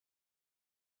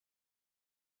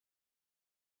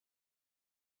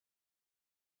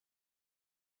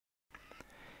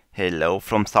Hello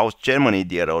from South Germany,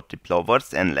 dear road trip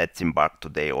lovers, and let's embark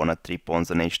today on a trip on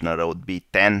the national road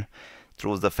B10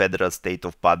 through the federal state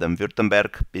of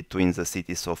Baden-Württemberg between the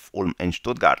cities of Ulm and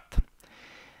Stuttgart.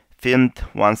 Filmed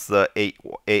once the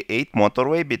A8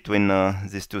 motorway between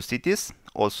these two cities,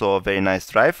 also a very nice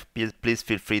drive. Please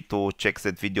feel free to check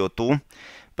that video too.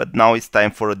 But now it's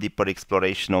time for a deeper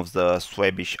exploration of the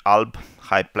Swabian Alb,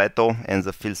 High Plateau and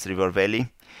the Fils River Valley.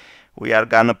 We are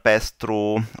gonna pass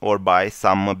through or by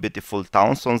some beautiful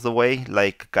towns on the way,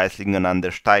 like Geislingen and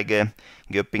Steige,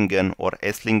 Göppingen or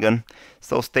Esslingen,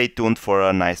 so stay tuned for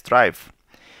a nice drive.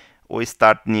 We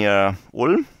start near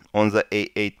Ulm on the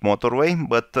A8 motorway,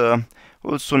 but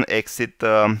we'll soon exit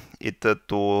it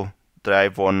to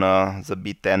drive on the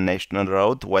B10 national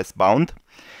road westbound.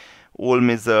 Ulm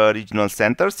is a regional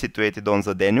center situated on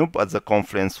the Danube at the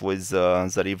confluence with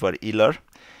the river Iller.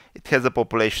 It has a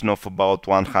population of about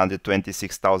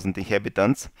 126,000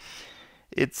 inhabitants.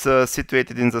 It's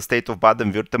situated in the state of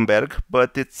Baden-Württemberg,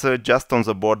 but it's just on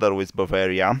the border with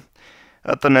Bavaria,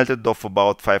 at an altitude of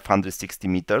about 560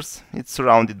 meters. It's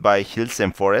surrounded by hills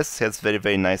and forests, has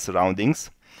very nice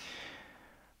surroundings.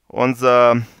 On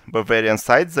the Bavarian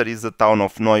side there is the town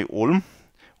of Neu-Ulm,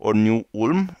 or New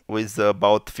Ulm, with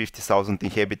about 50,000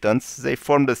 inhabitants. They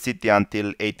formed the city until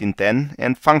 1810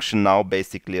 and function now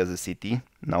basically as a city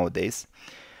nowadays.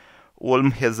 Ulm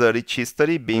has a rich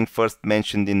history, being first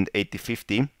mentioned in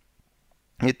 1850.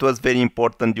 It was very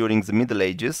important during the Middle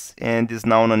Ages and is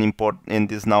now an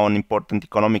important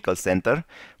economical center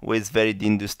with varied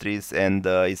industries, and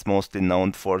is mostly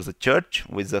known for the church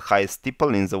with the highest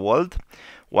steeple in the world,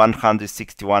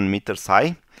 161 meters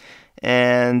high,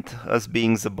 and as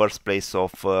being the birthplace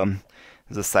of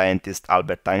the scientist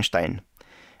Albert Einstein.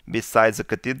 Besides the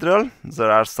cathedral, there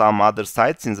are some other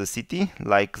sites in the city,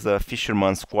 like the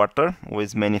Fisherman's Quarter,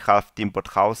 with many half-timbered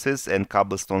houses and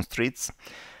cobblestone streets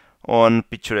on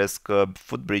picturesque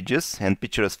footbridges.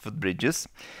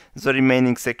 The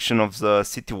remaining section of the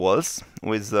city walls,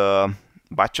 with the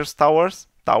Butcher's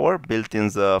Tower, built in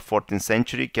the 14th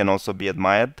century, can also be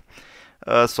admired.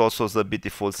 Also the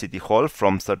beautiful City Hall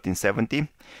from 1370,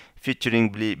 featuring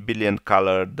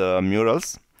brilliant-colored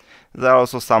murals. There are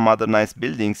also some other nice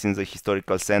buildings in the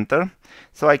historical center,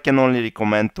 so I can only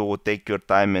recommend to take your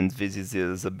time and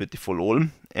visit the beautiful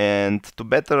Ulm. And to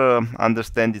better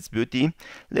understand its beauty,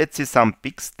 let's see some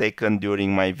pics taken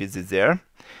during my visit there.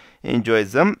 Enjoy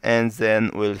them, and then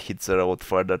we'll hit the road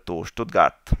further to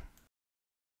Stuttgart.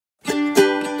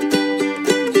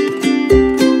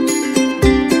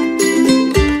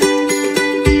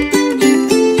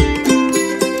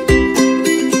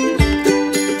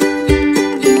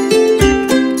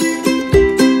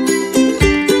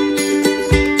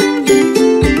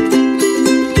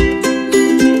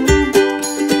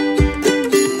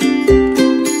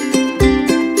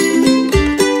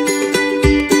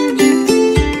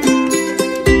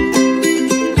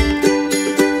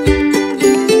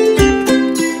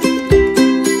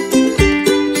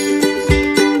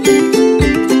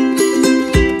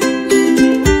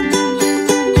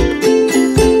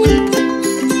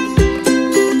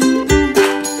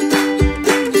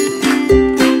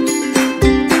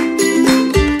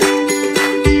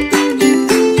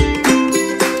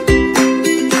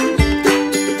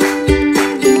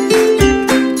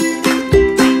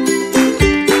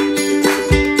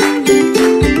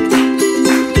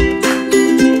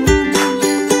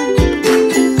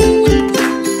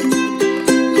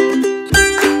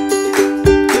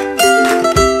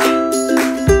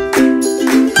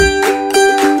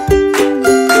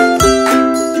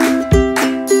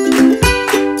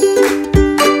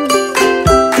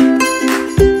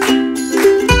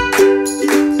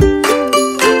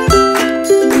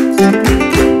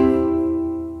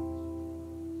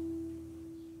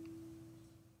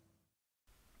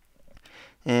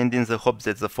 And in the hope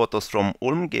that the photos from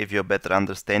Ulm gave you a better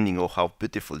understanding of how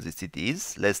beautiful the city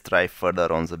is, let's drive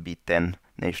further on the B10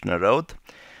 national road.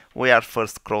 We are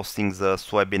first crossing the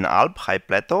Swabian Alb High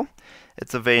Plateau.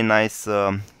 It's a very nice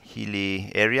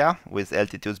hilly area with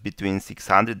altitudes between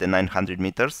 600 and 900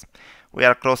 meters. We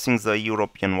are crossing the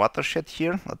European watershed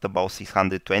here at about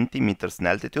 620 meters in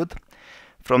altitude.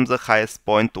 From the highest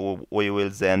point we will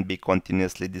then be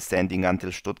continuously descending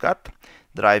until Stuttgart,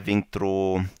 driving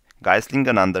through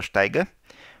Geislingen and Steige.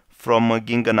 From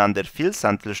Göppingen and Fils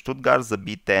until Stuttgart, the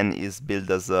B10 is built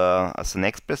as an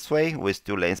expressway with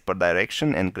 2 lanes per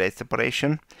direction and grade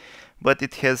separation, but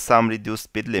it has some reduced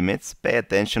speed limits. Pay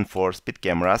attention for speed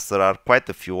cameras, there are quite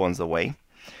a few on the way.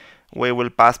 We will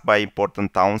pass by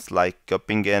important towns like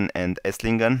Göppingen and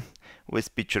Esslingen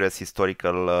with picturesque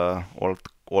historical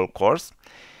old cores.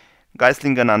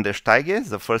 Geislingen and Steige,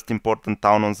 the first important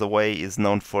town on the way, is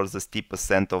known for the steep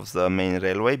ascent of the main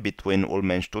railway between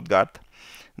Ulm and Stuttgart.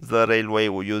 The railway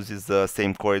uses the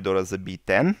same corridor as the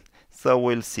B10, so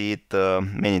we'll see it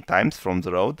many times from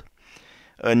the road.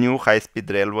 A new high-speed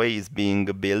railway is being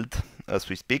built as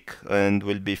we speak and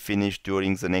will be finished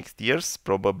during the next years,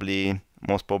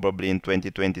 most probably in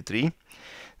 2023.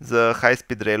 The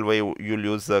high-speed railway will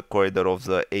use the corridor of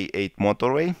the A8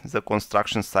 motorway. The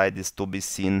construction site is to be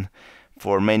seen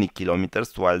for many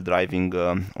kilometers while driving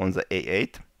on the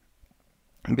A8.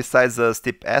 Besides the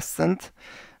steep ascent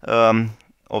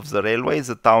of the railway,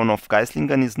 the town of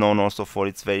Geislingen is known also for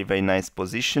its very nice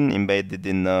position, embedded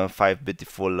in 5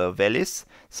 beautiful valleys,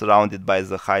 surrounded by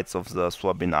the heights of the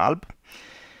Swabian Alb.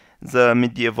 The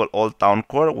medieval old town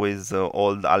core with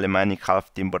old Alemannic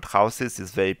half-timbered houses is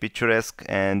very picturesque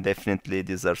and definitely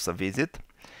deserves a visit.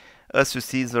 As you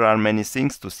see, there are many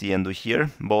things to see and to hear,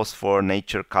 both for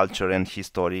nature, culture and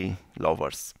history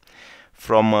lovers.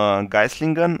 From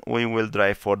Geislingen, we will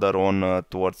drive further on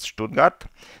towards Stuttgart.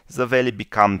 The valley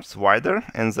becomes wider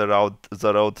and the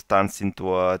road turns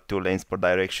into a 2 lanes per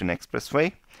direction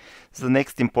expressway. The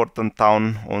next important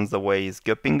town on the way is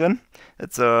Göppingen.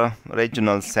 It's a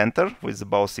regional center with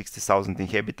about 60,000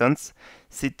 inhabitants,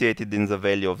 situated in the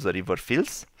valley of the river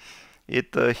Fils.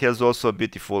 It has also a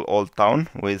beautiful old town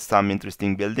with some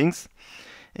interesting buildings.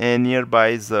 And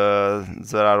nearby there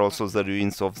are also the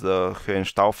ruins of the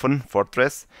Hohenstaufen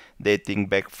fortress, dating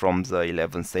back from the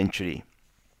 11th century.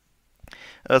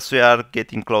 As we are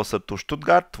getting closer to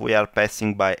Stuttgart, we are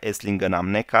passing by Esslingen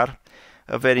am Neckar,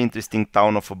 a very interesting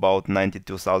town of about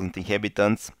 92,000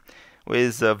 inhabitants,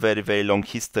 with a very long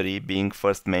history, being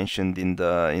first mentioned in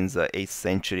the 8th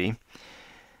century.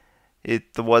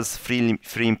 It was free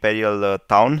imperial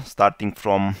town starting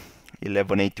from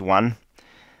 1181.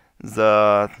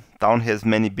 The town has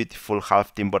many beautiful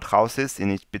half-timbered houses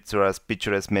in its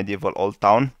picturesque medieval old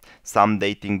town, some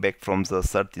dating back from the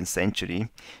 13th century,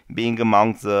 being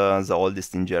among the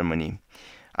oldest in Germany.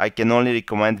 I can only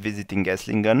recommend visiting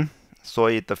Geislingen. Saw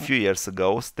it a few years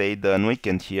ago, stayed a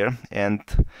weekend here and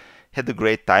had a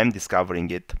great time discovering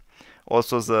it.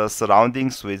 Also, the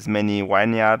surroundings with many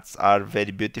vineyards are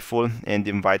very beautiful and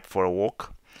invite for a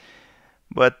walk.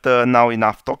 But now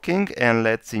enough talking, and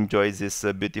let's enjoy this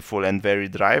beautiful and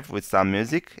varied drive with some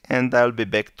music, and I'll be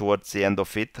back towards the end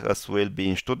of it, as we'll be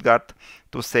in Stuttgart,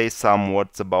 to say some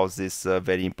words about this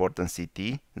very important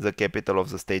city, the capital of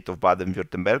the state of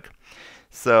Baden-Württemberg.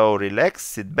 So relax,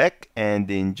 sit back and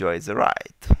enjoy the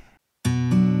ride.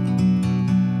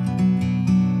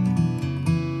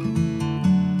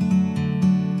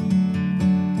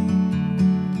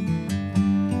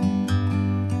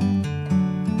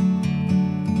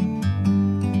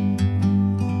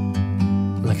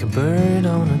 Like a bird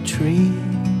on a tree,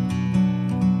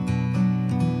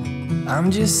 I'm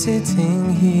just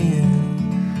sitting here.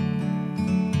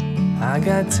 I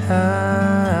got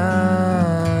time,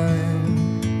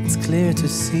 it's clear to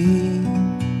see.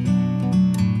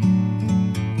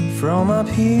 From up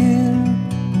here,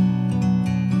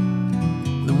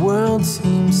 the world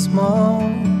seems small.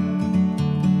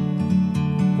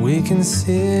 We can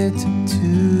sit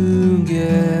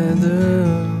together.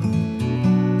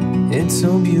 It's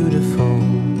so beautiful,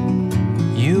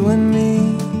 you and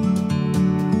me.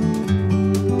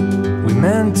 We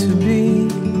meant to be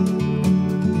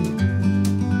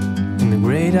in the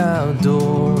great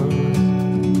outdoors,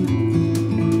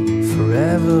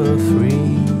 forever free.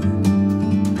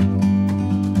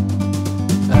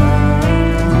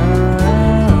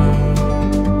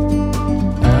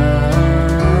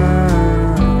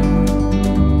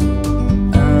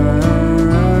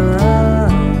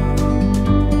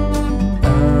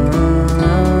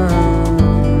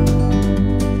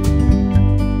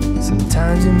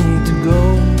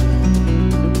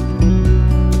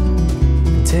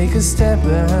 Take a step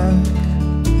back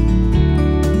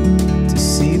to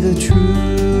see the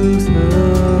truth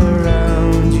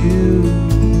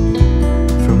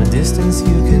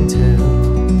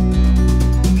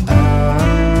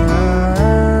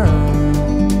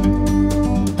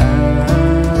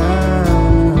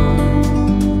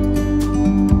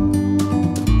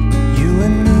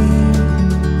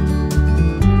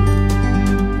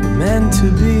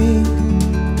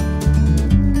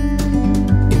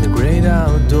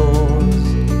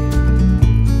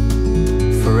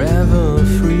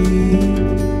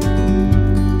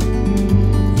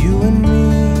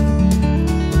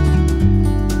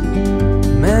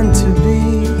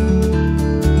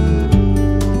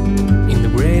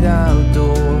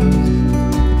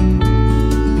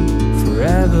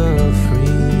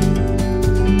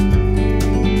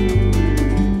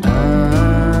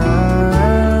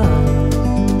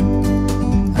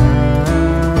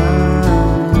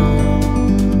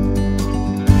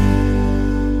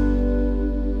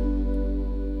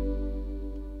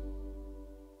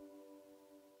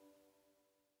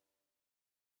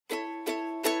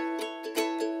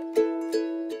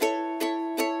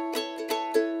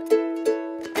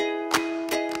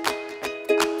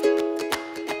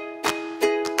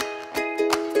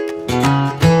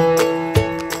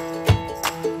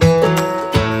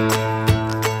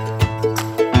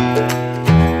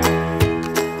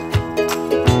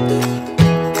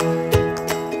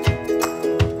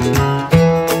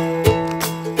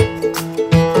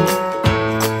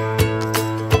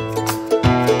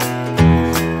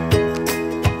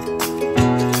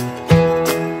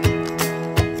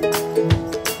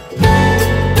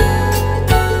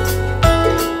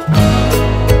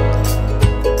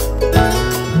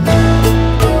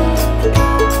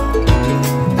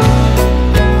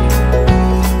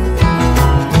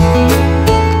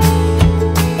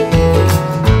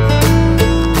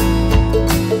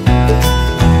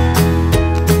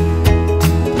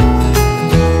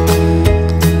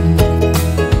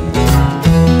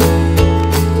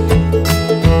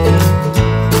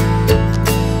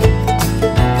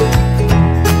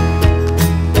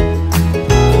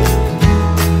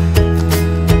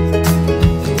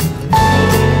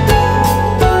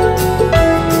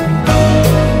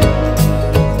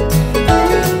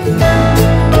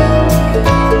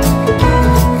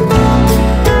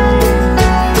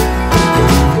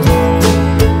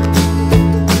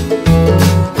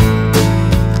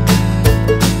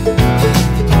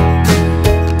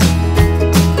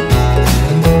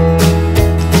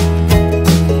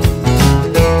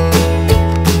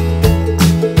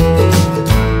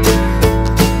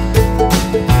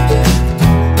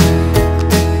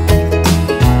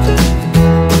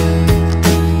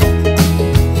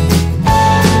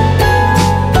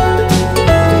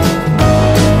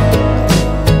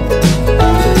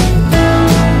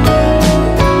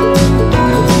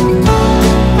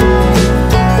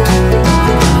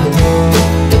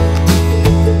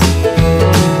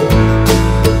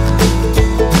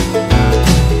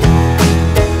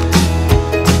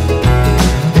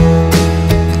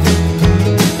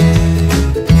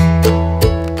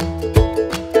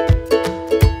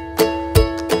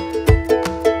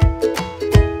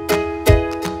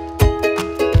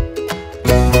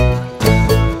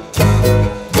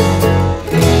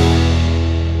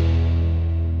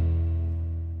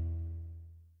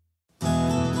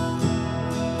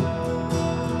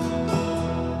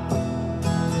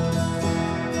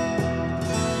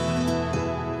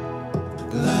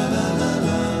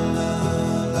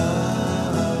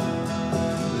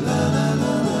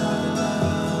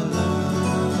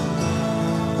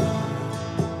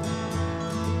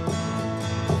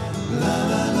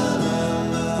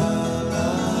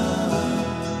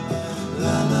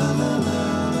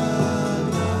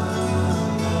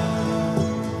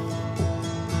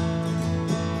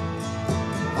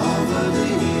over the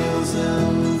hills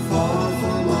and far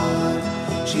from wide.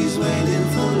 She's waiting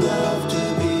for love to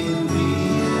be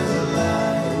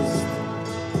realized.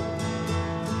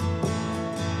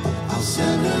 I'll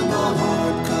send her my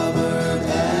heart covered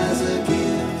as a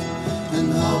gift,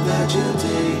 and hope that you'll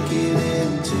take it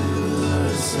into her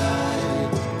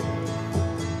side.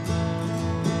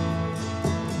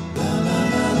 La la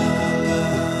la la la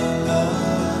la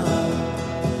la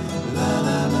la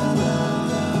la la la.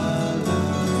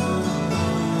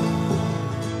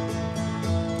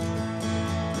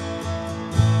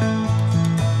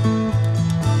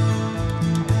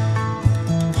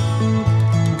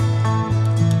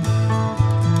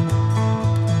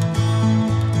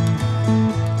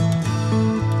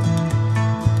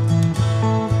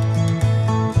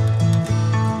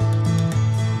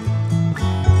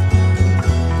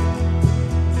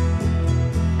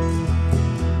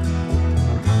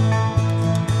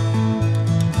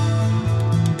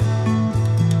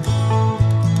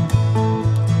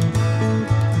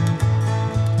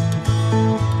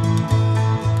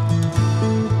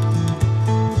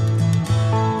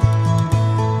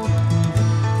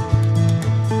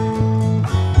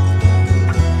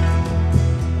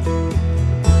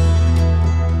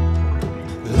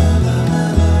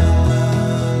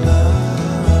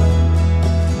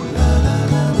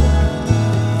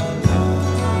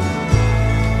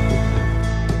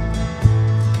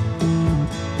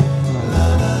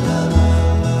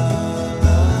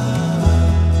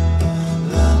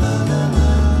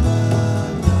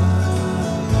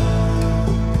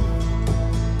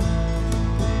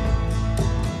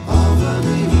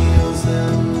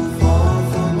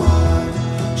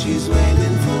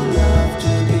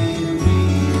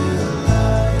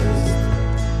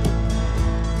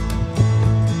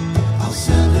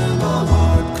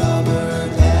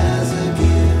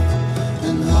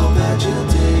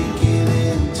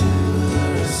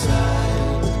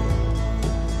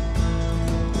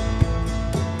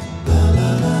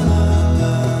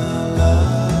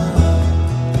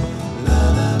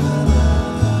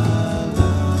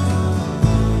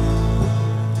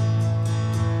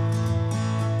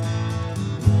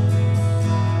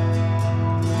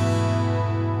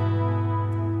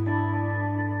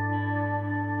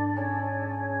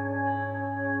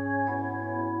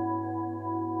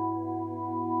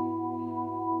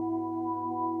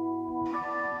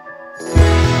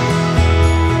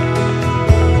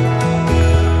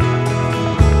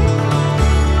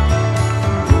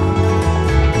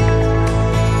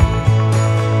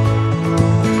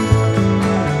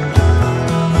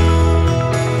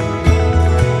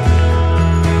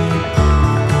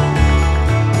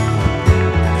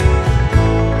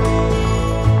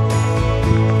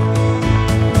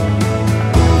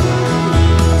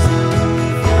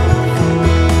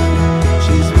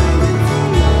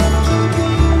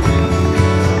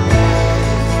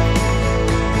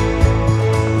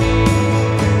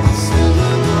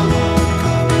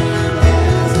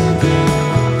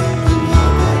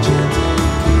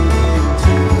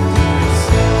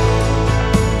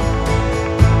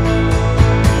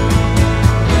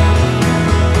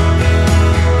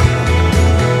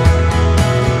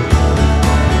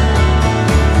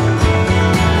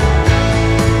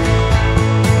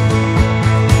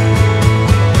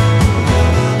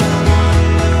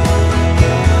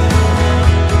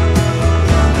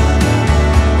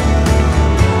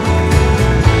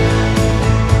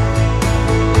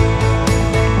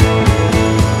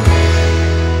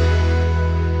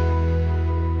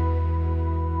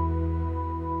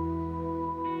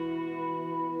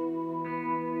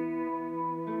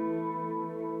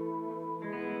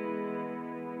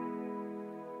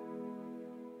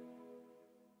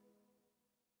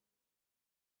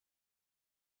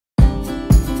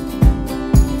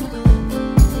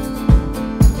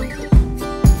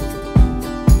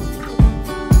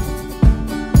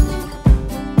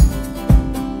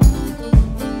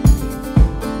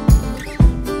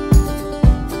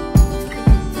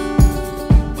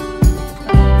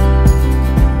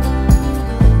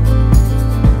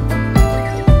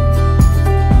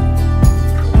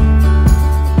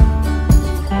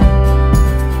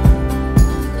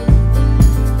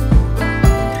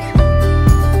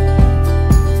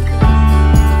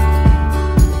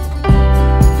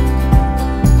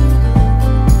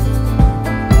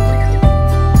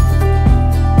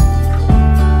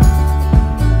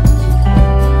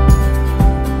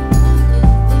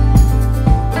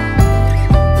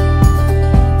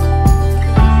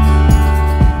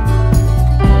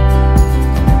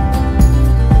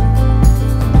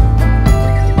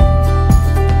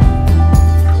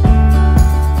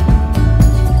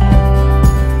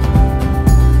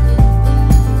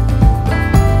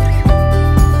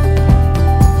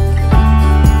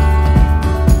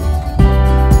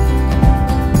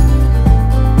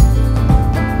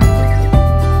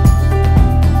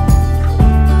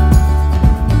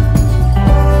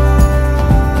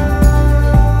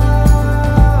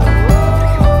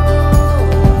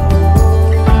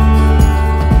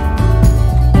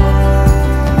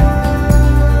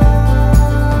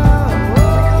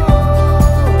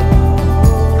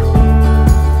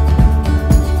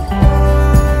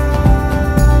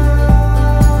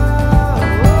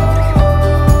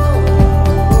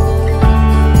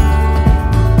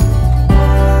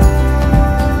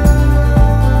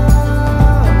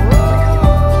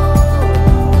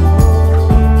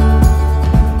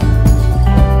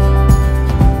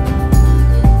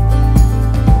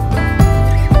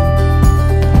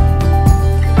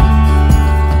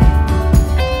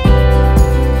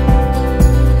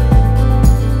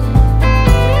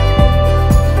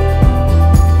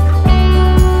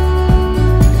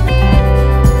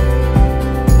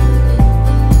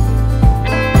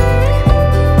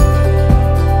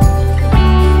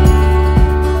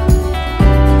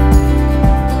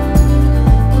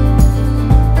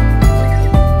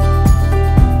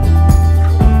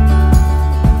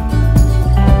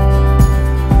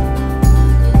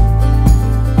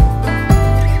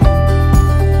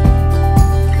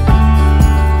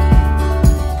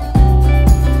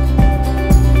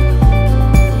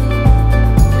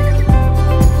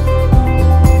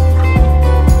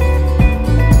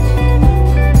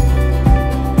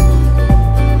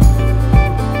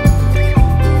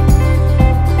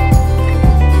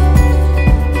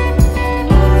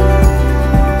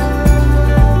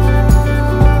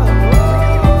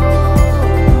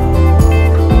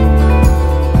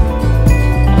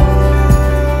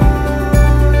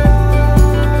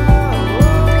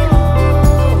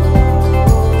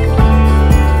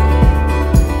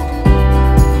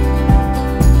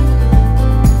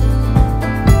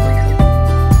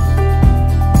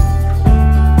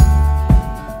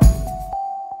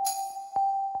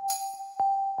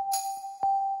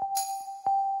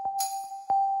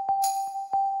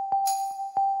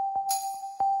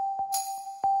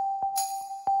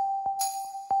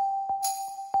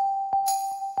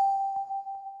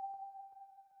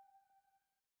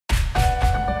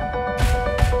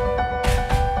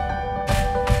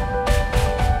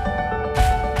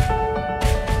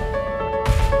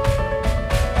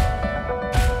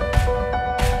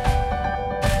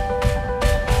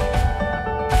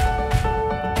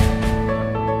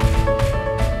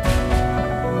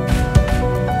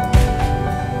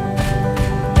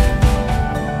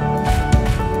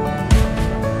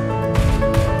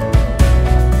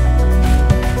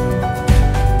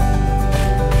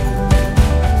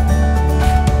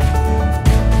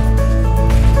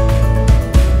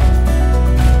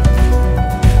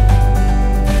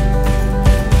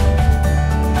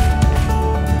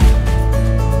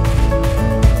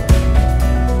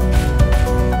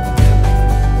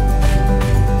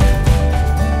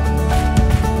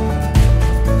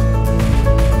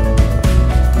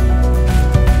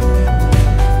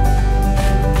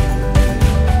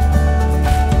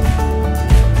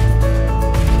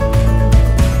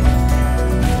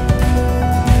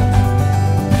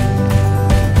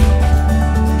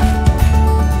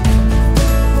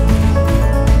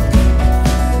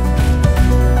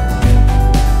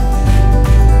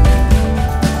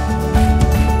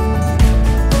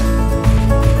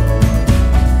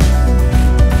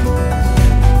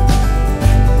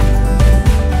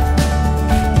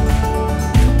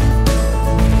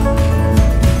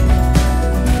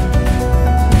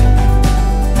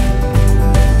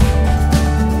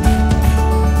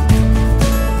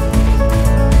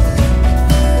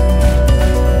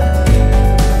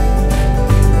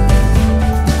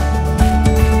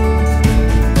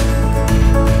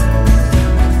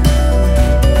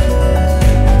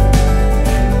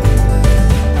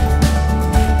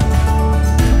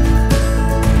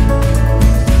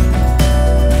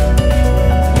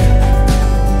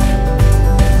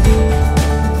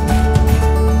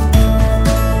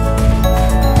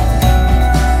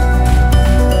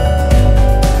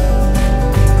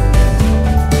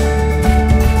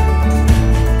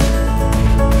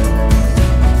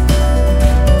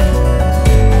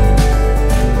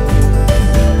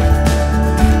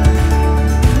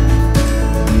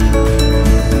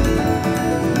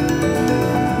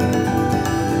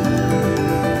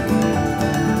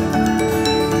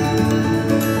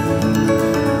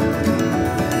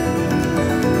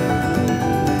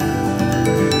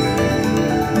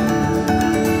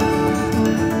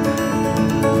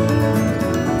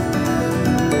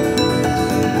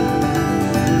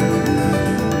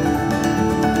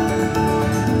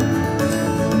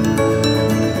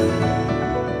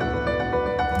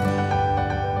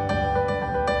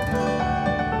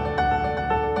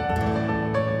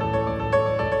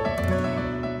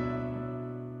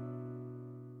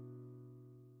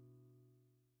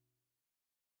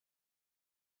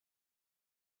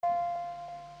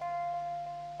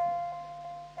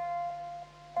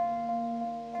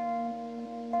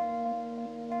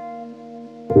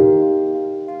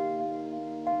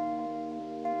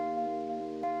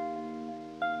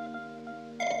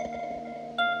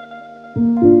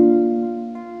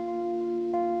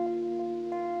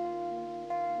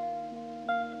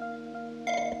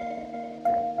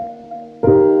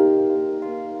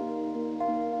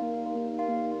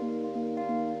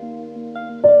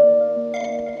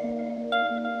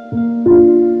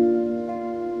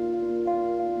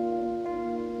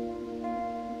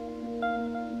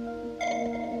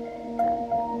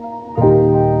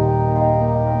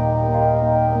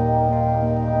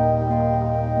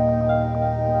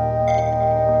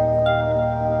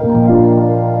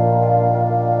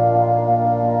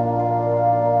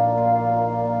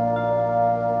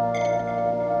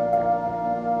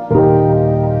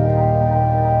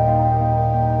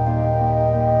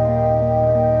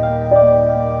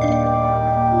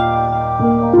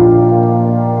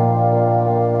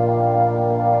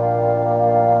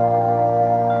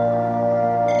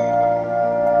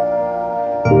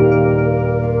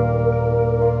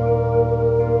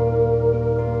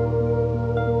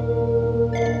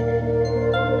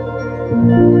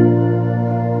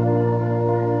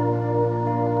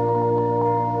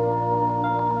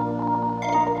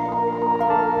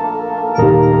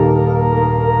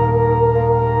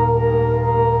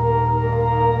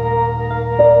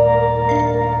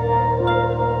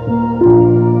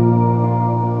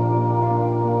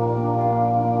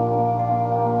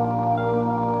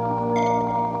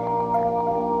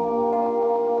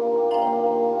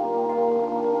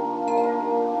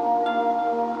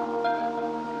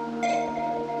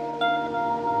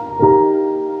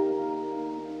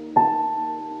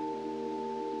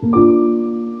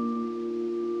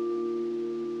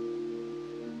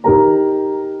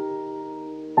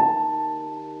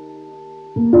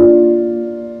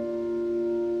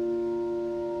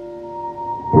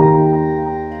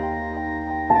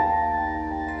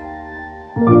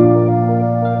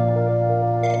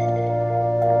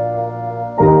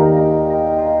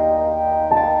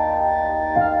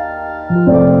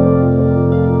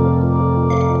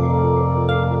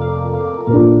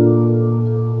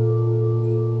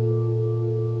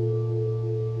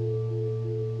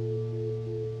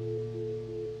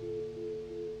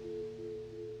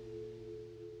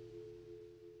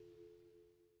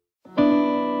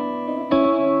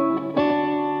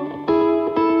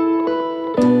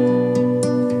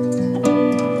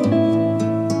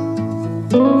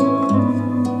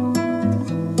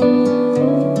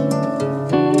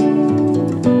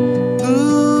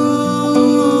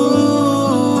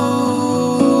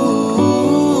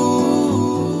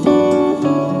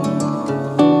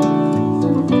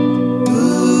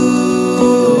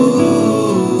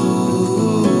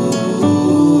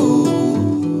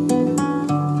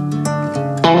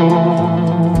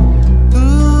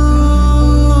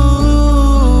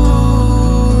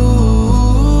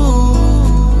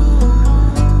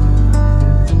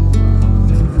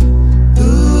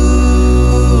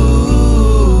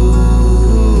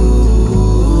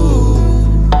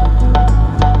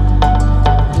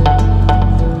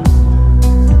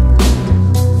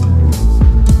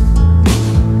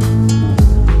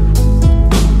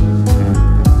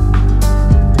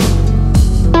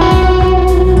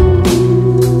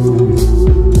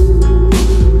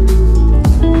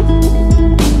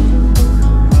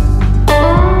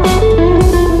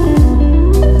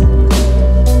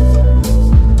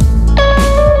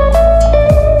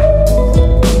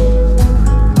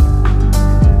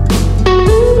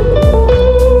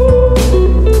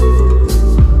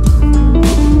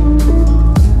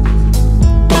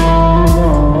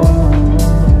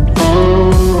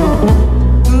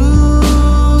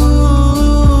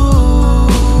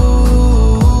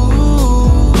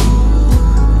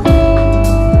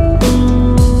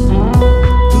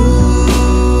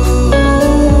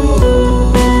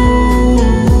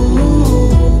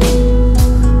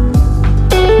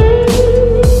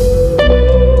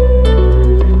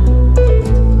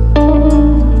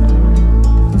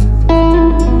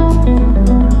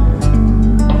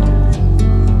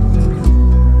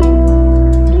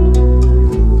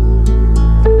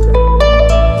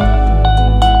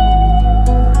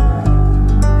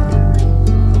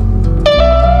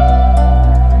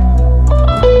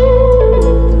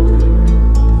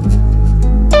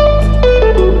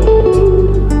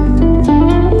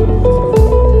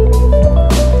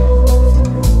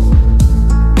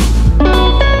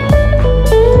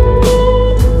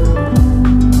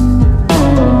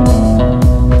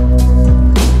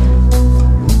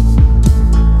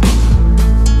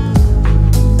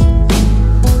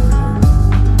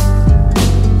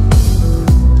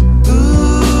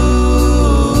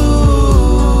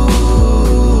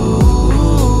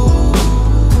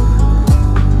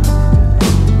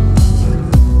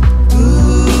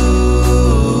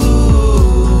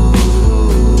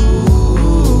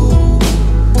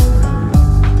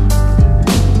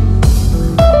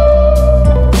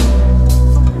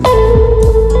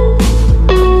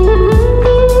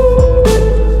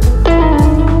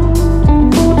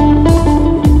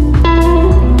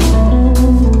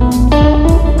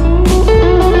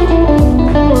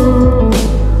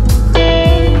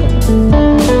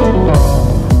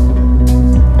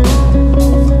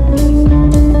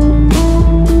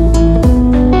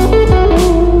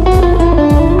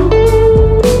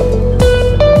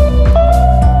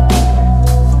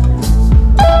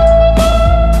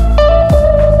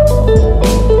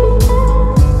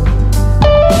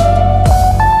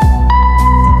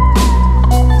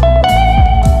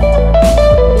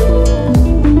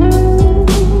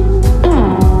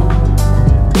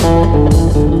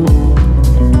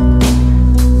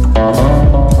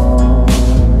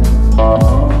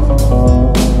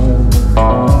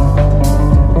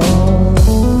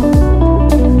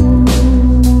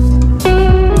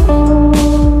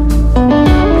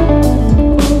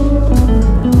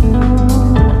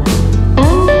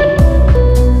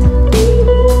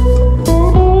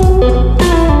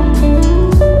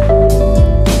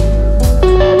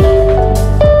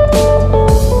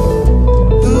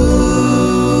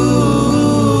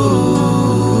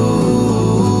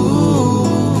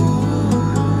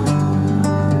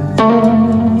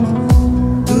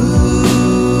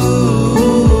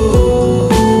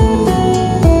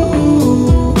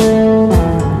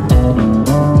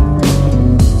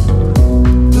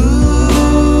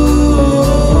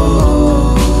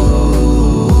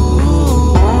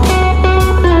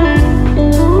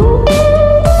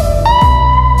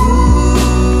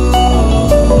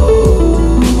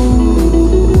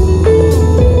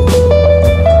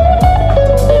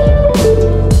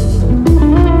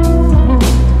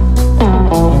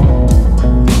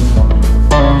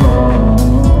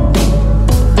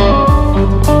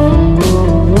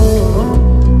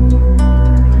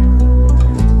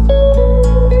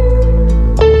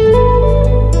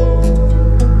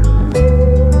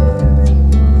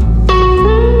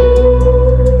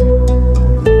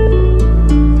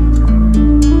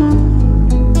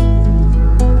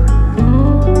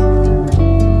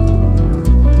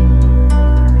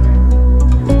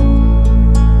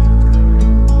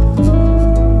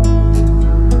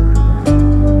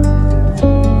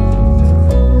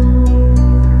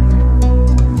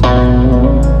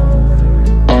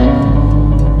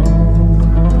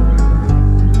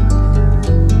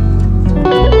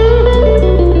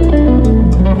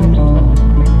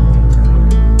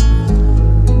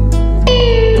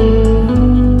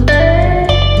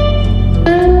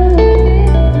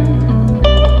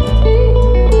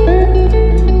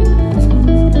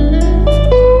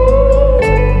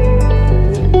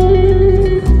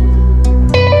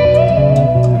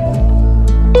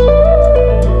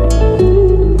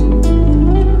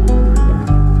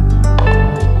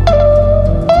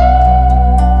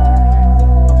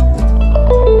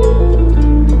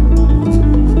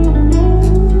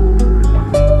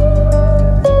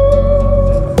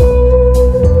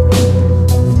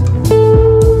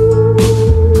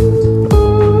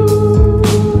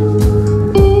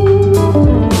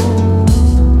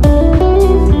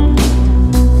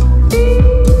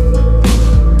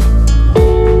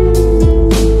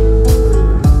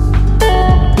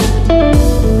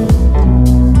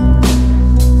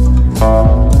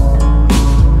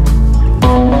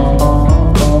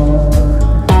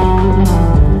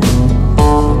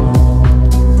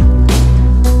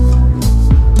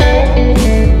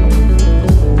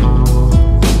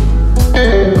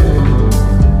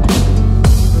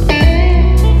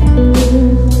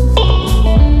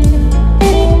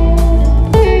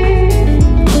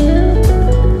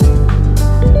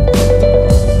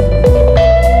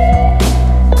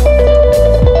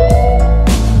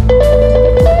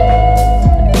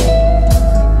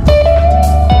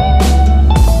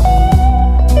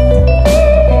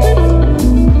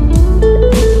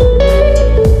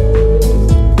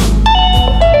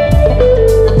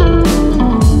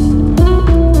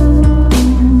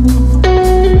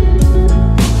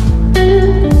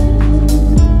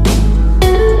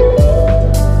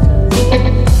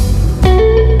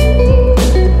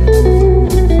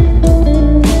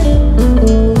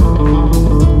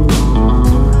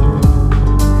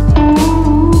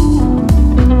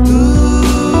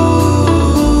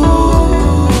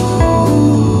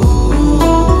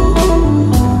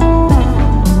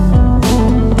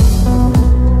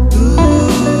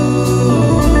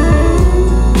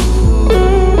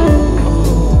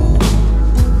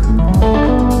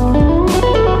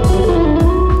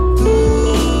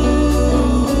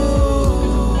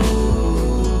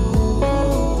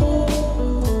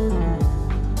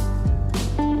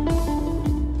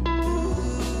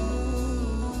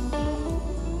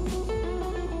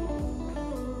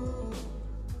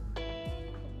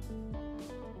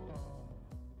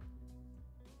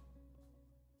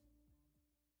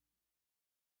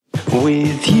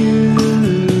 With you,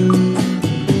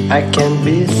 I can't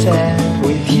be sad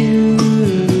with you.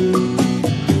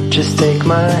 Just take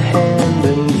my hand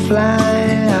and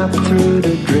fly up through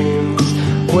the dreams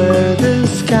where the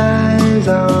skies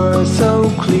are so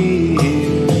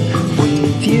clear.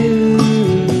 With you,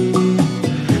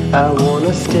 I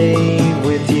wanna stay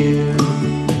with you.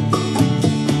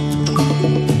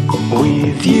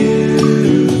 With you,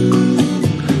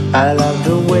 I love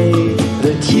the way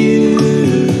that you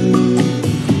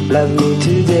love me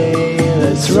today.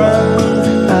 Let's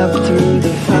run up through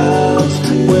the fields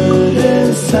where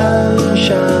the sun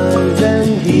shines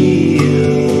and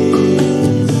heals.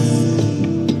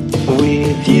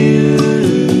 With you,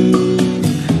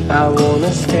 I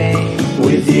wanna stay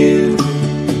with you.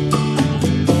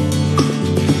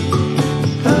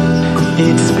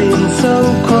 It's been so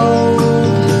cold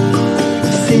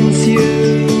since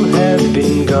you have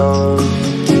been gone.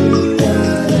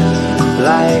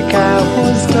 Like I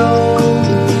was told,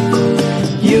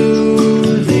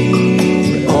 you're the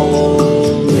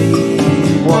only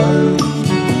one.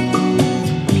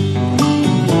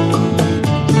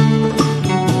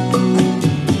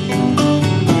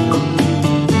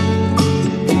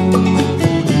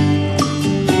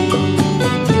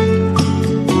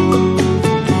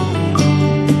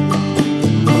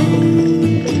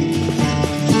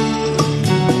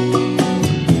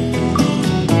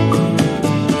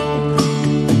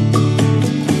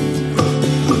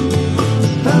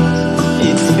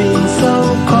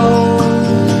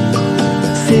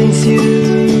 Since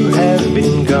you have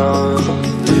been gone,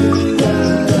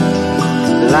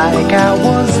 like I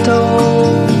was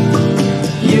told,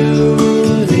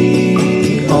 you're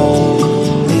the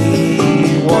only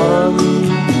one.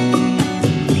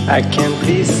 I can't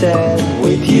be sad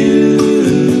with you.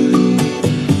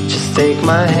 Just take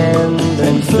my hand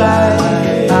and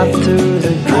fly up to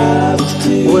the clouds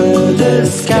where the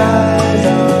skies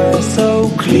are so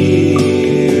clear.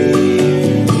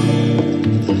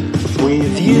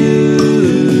 With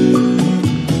you,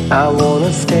 I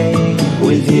wanna stay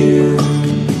with you.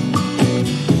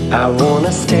 I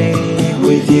wanna stay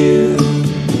with you.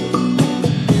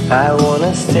 I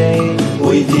wanna stay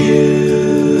with you.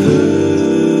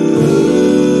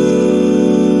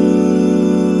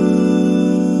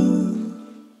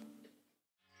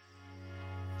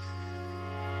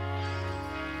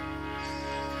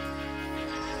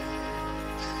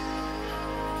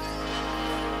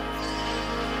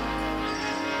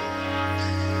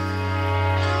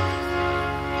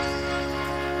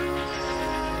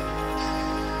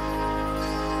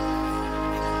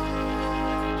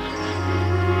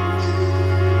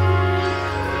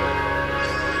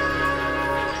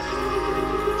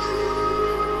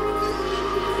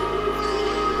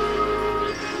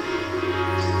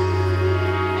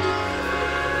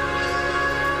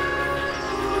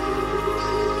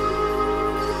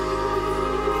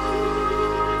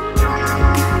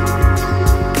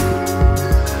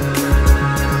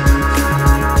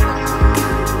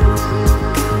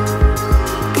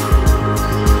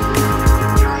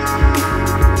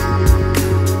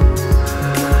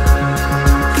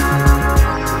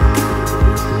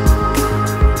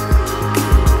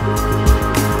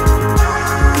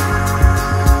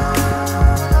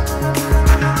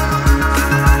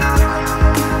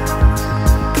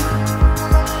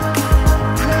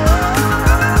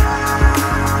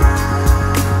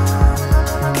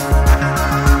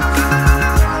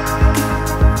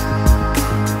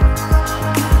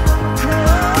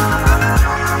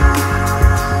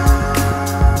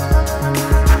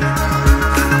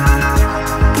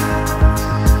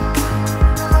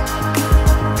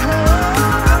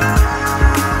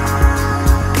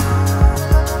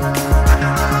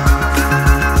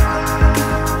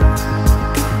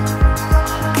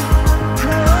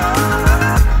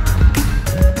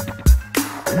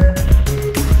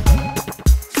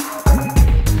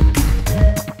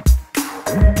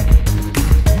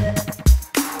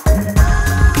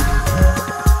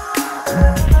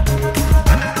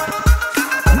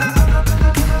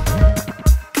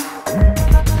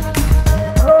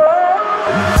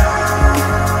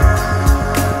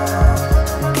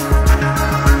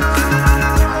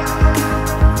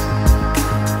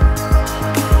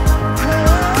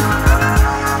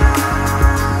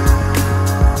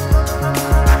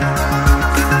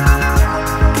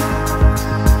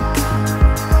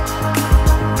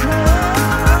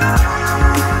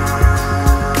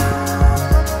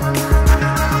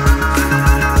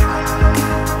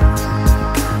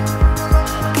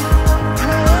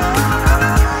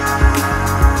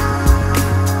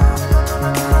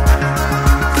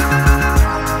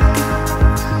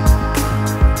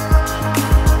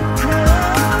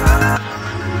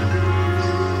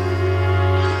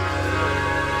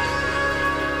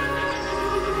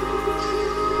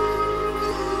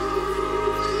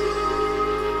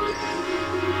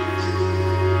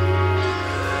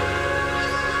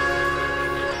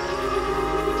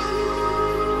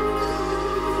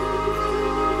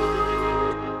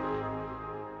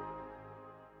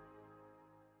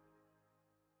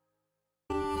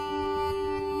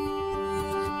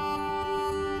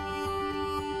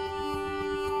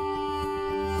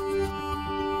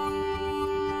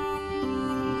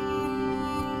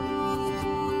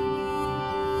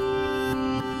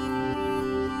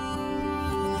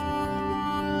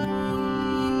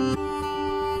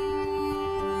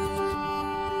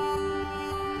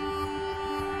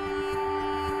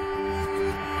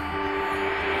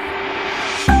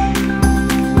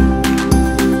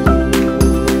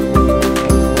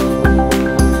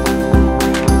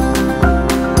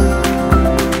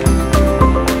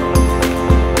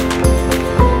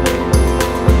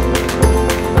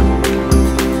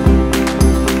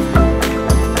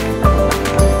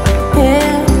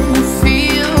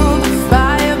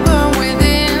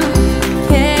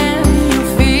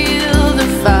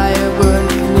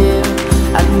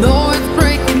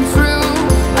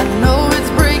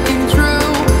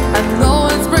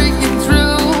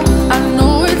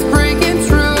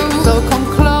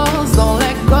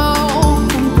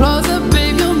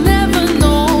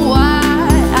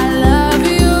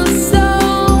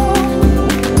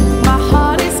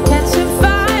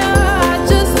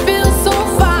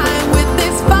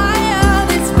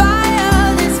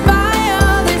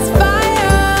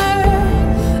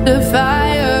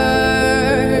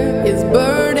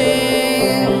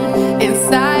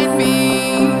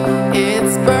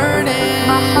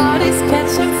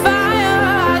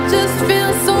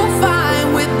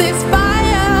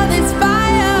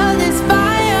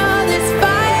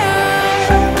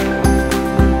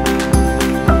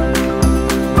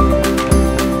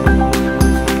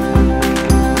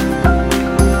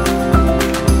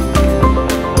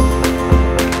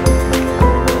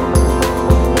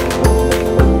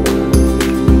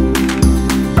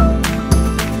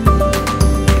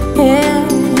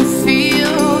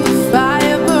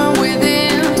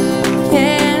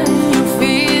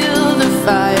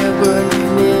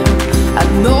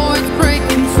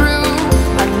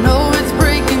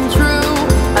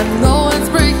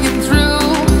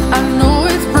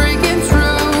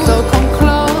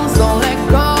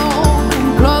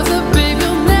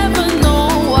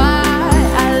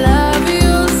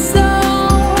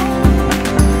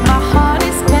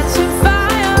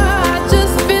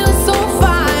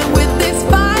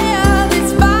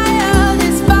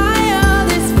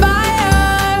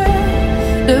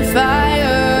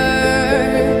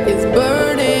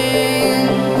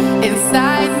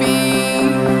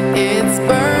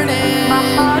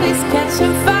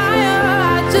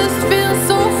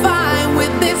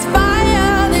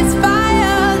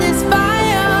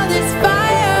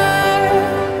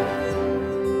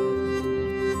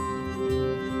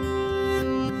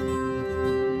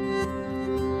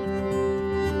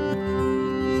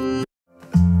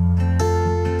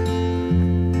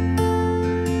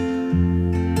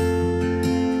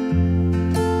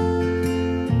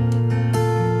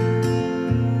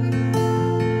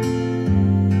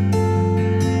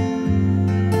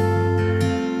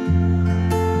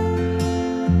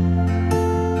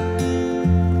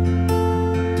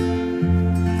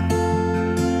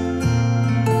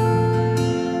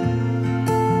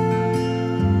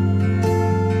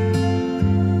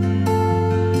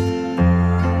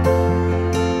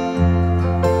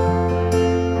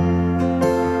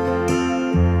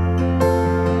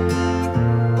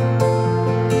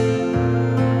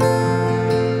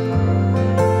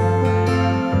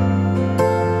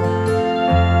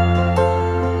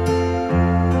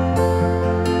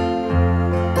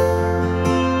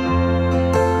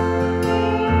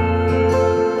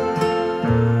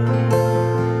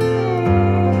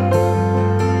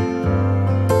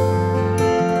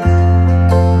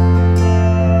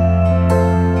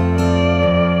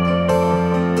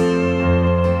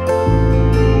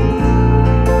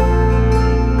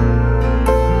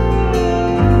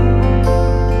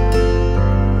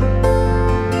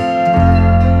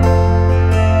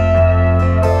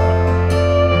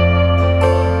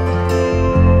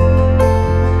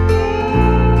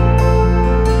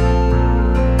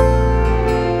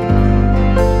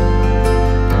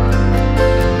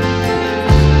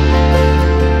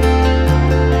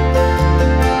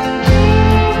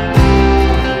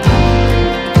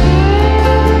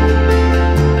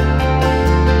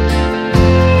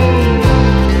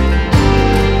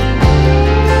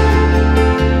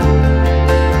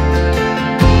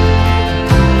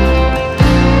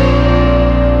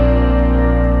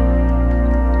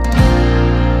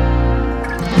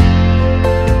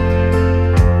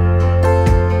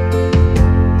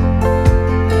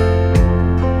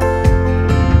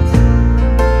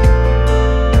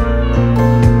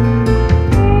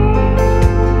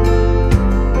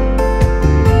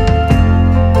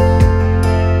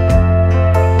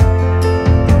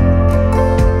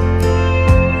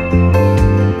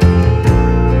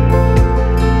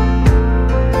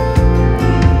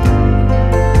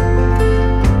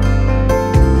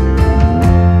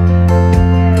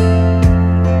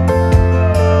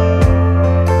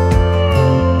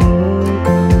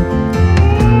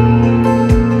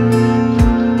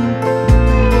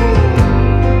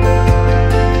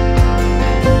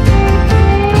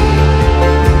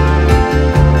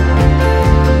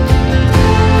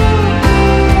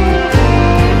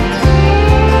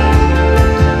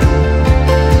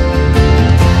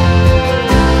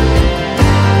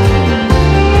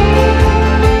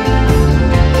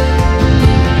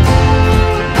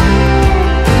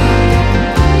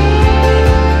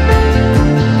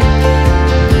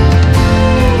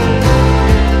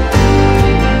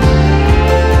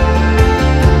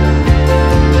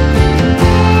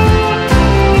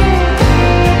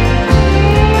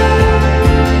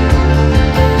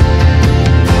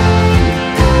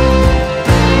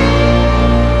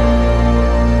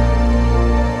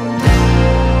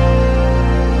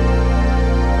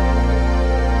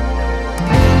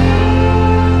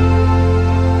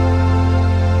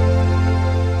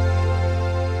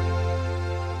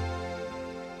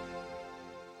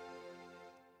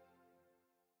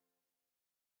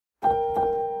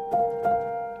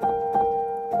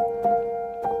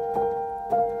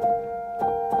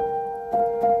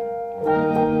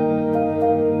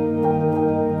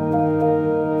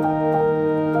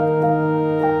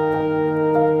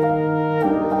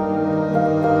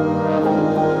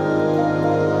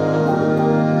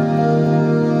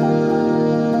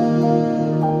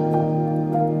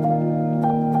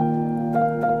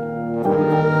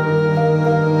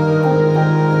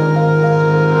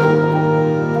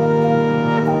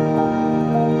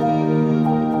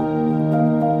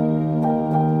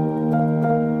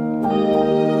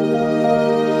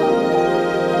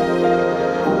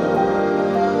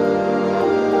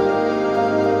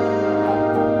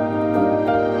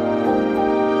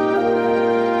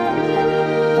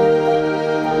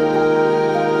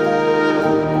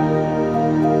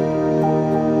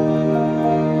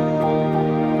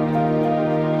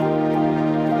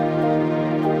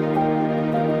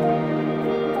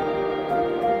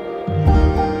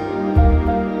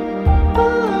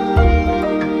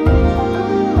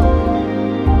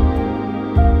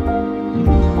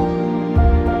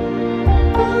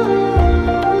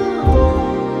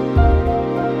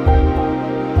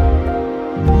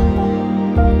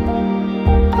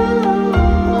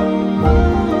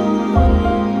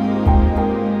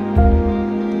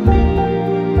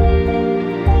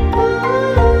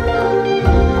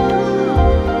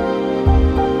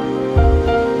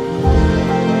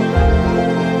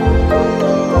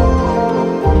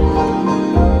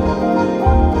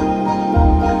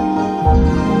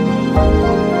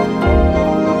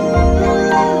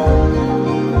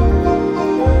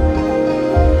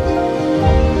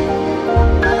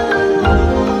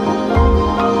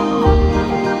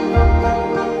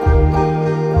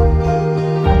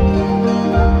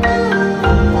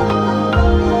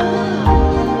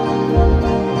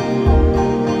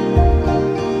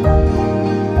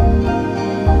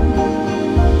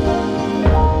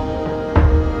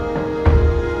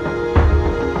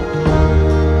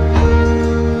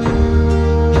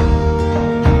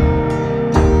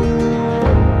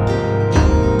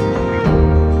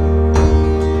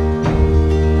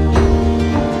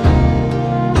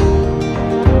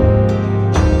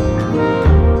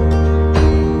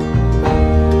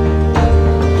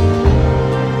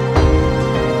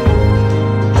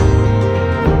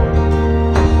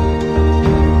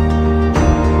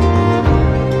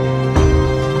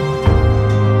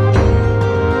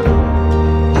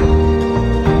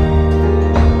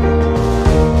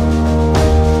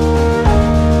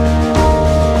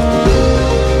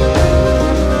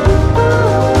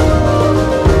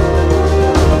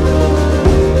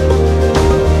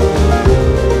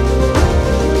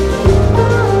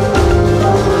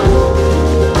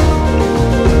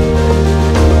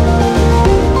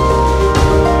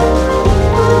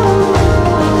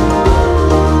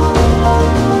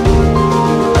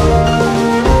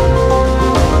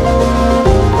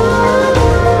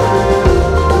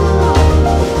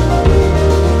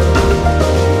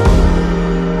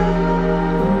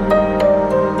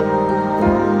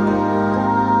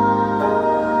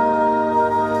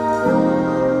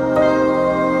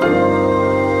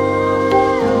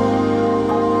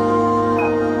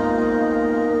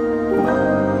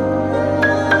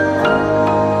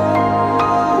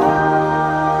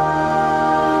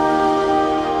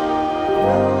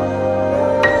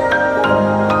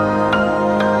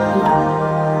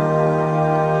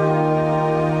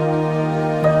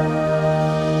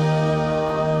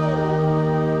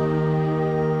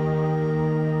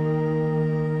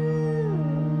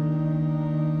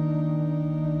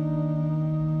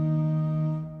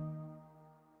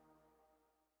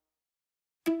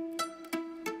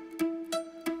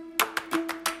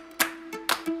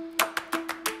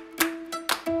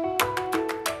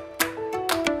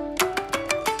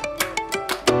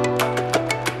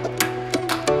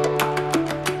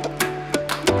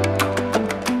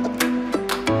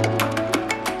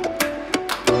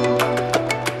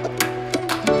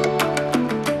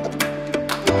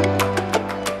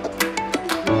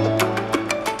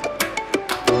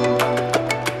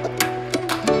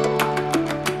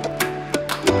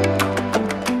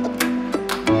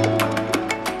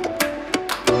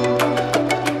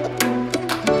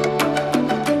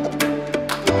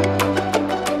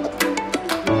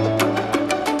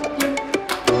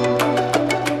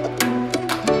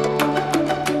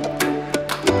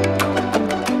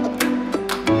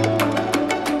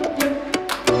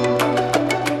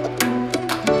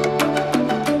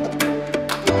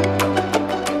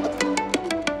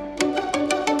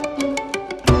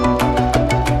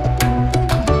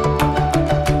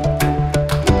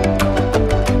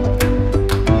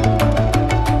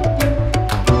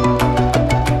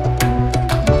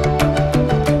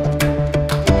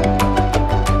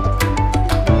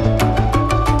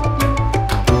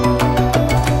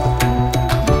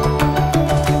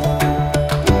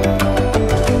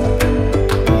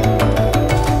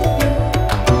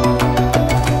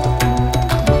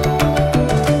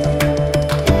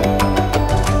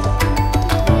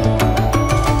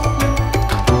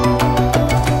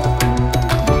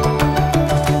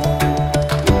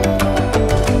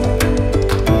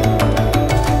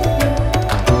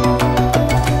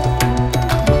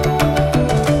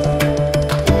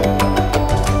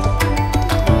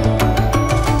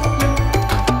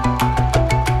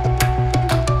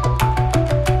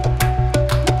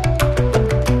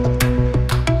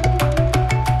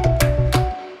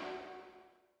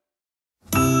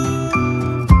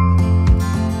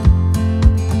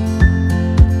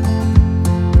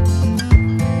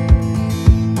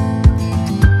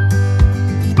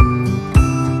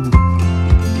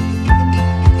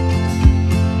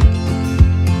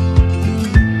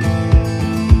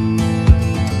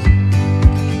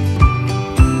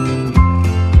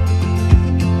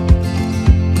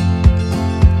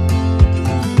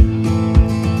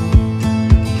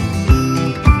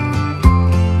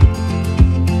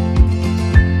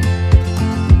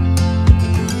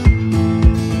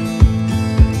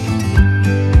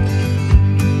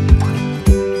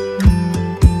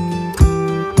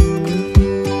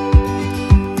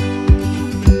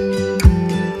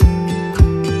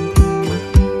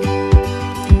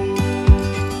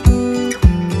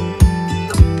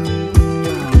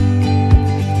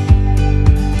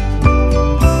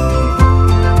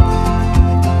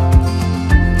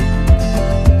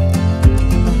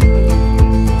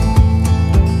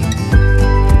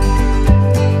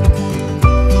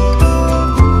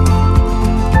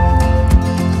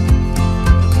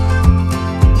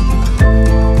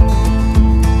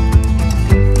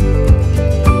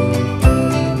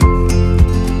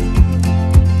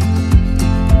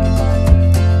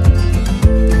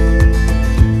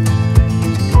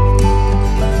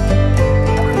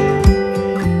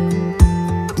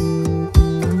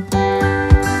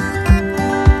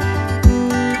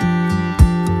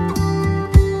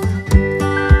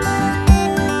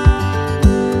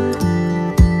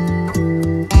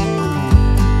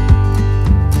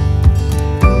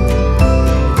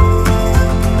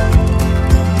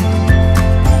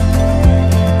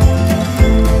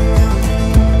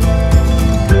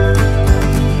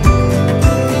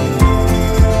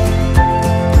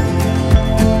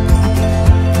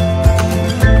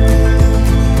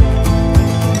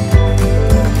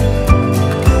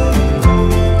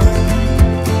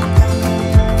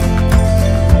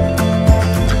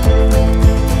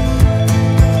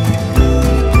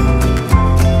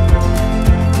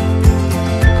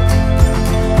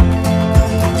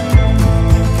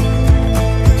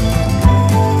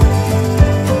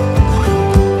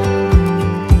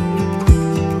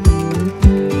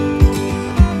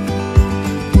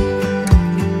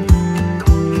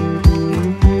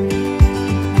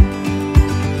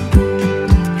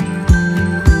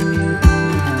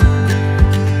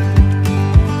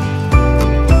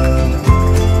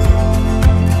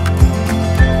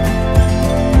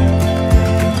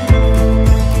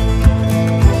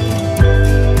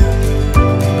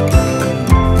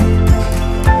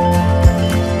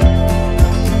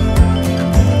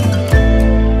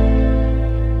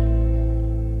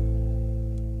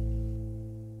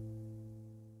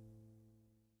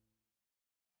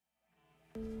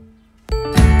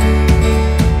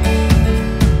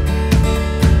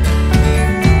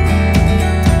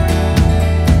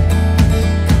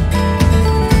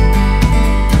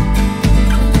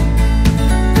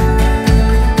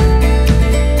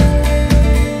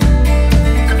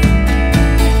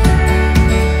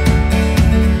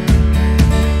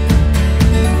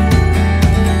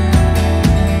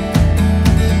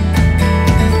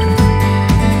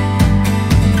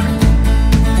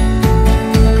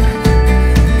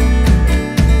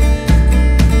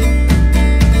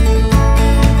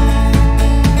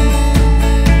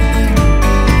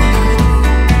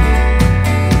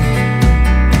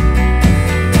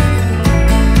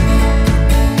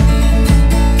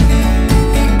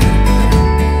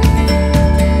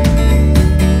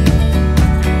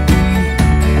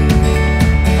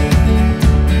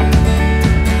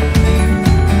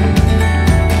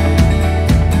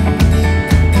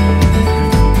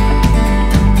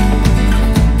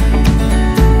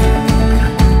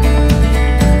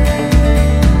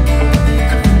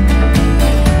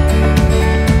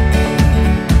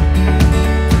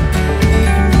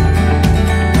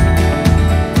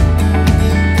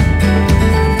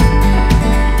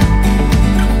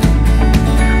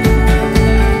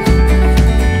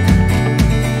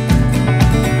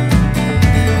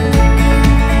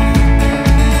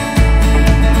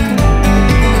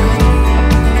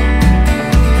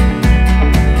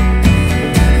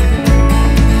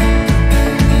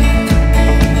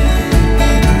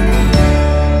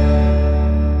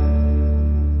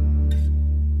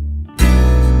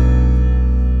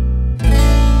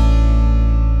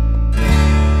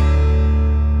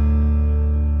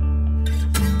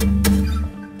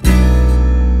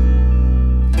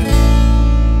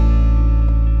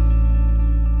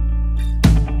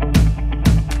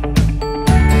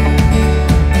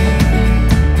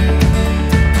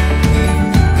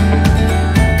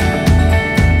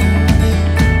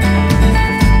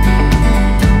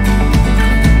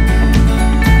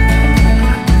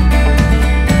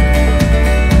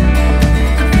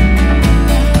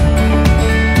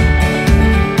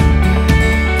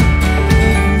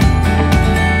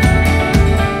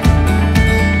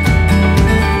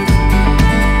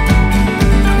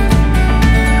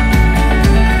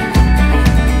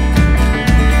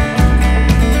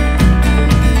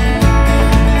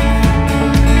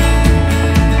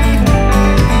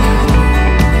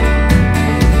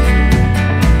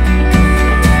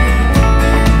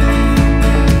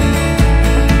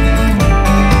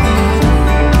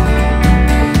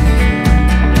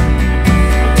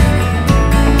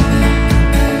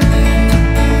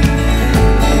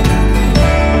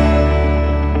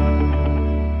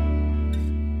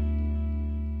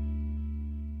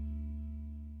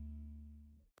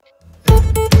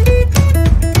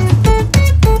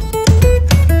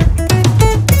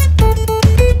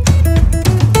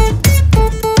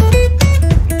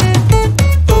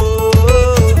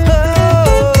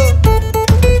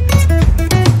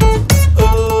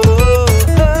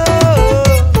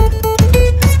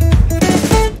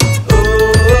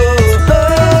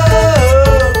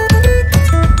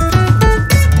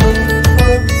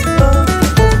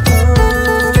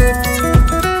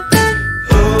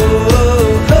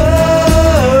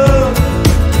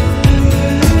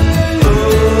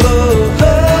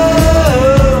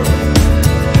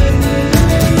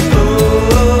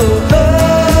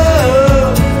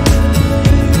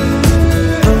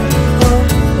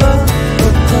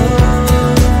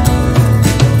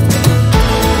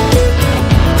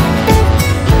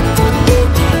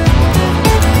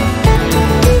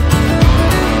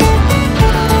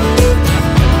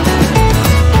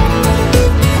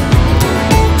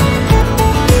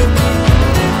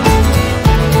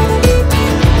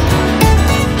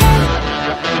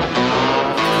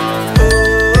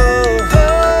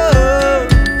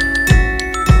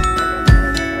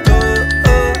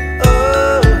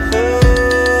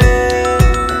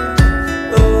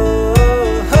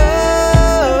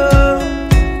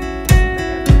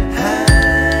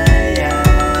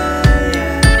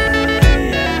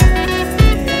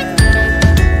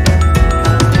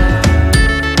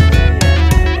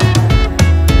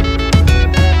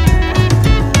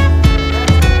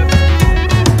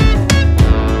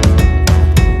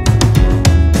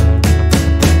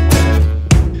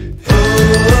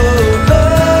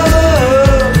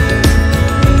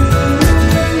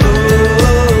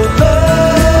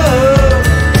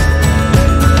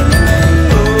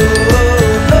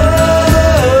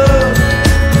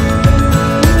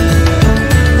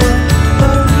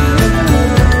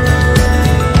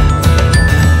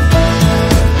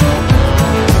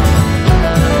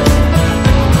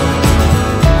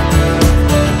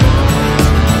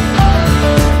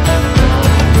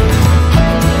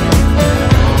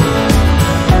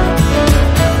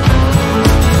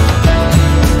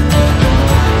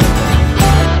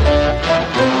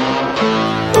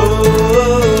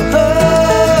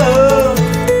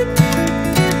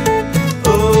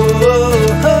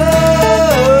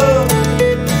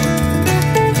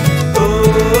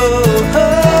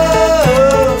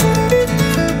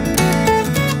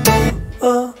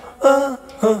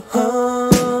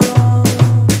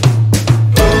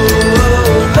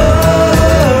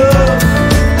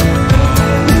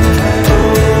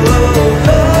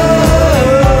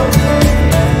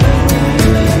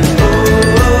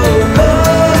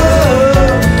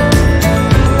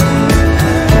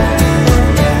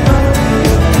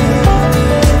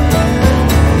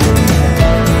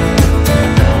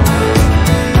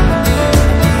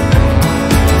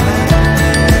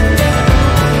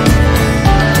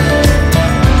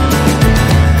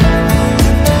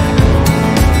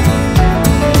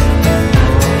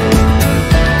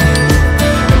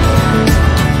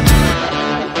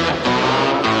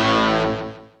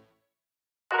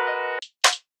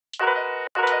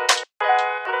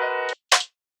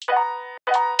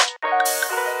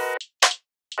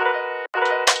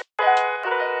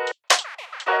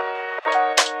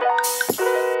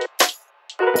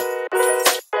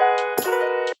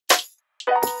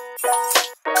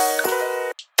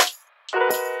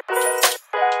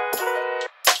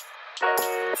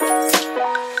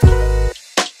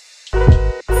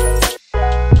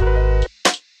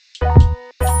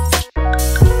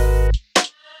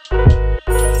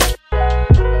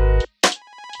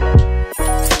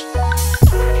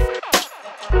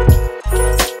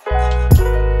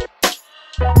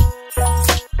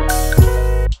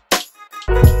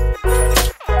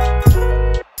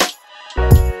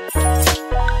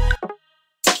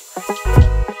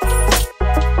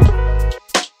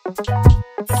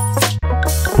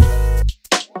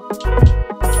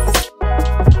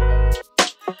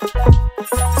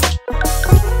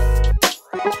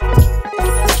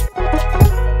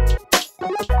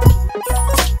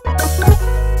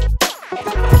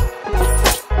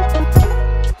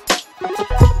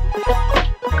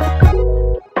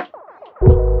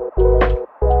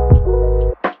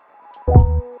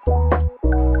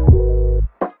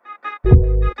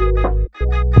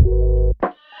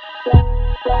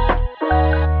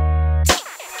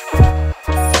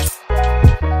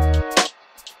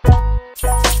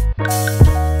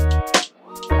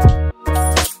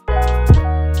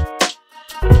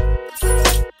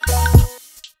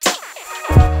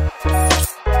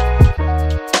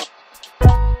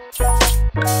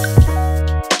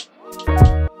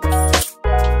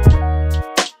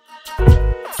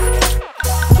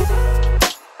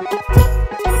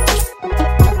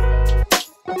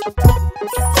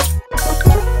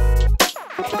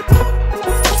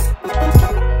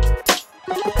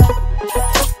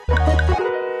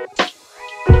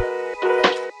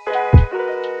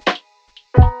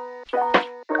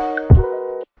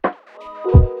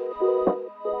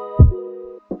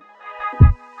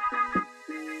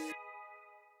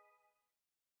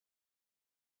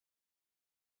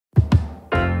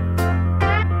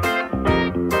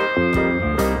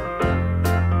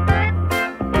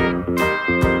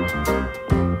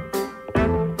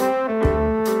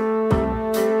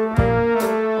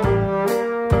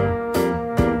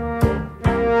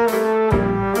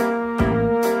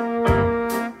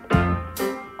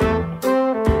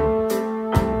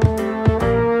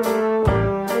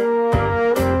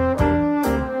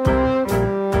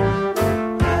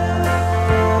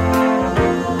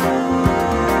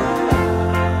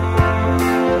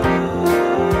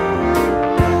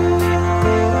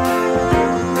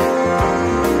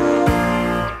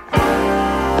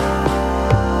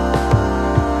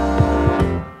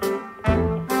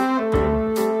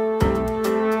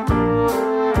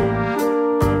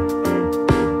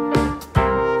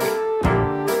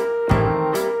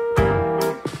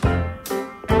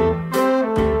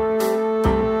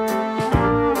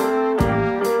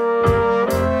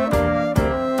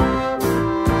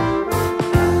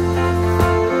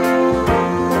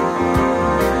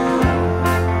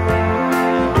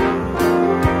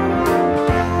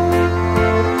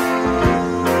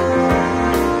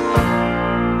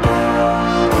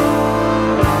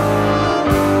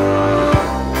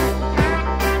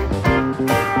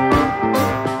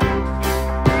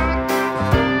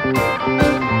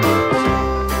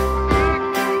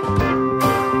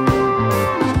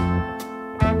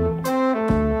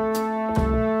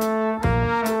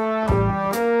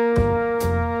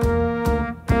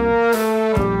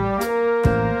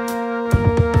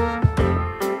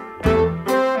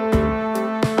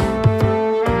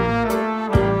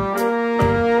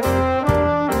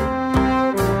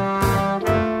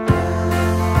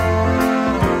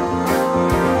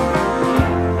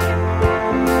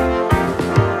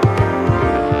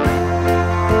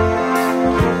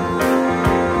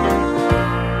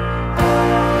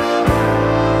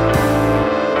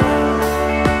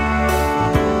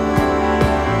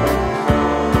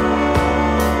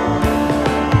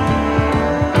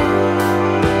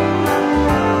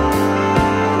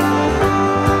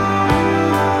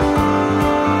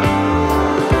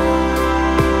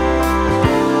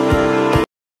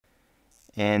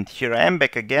 And here I am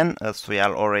back again, as we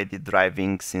are already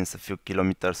driving since a few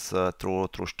kilometers through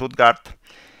Stuttgart.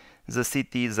 The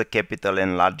city is the capital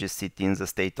and largest city in the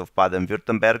state of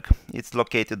Baden-Württemberg. It's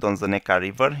located on the Neckar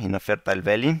River in a fertile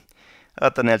valley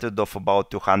at an altitude of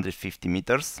about 250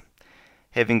 meters,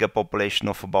 having a population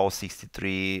of about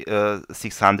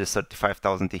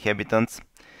 635,000 inhabitants,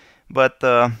 but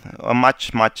a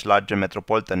much larger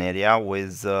metropolitan area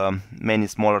with many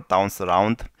smaller towns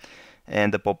around,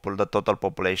 and the total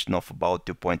population of about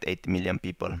 2.8 million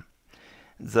people.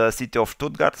 The city of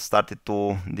Stuttgart started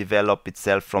to develop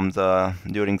itself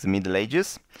during the Middle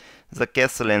Ages. The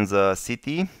castle and the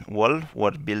city wall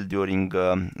were built during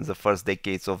the first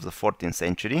decades of the 14th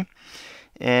century,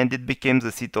 and it became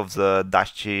the seat of the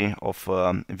Duchy of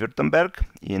Württemberg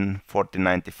in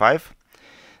 1495.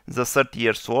 The 30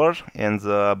 Years' War and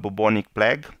the bubonic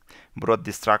plague brought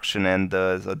destruction and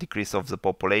the decrease of the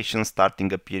population,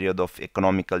 starting a period of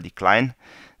economical decline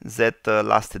that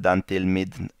lasted until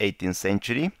mid-18th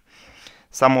century.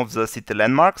 Some of the city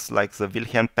landmarks, like the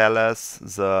Wilhelm Palace,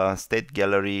 the State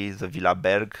Gallery, the Villa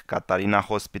Berg, Katharina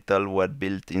Hospital, were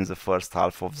built in the first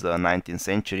half of the 19th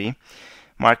century,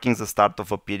 marking the start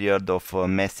of a period of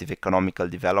massive economical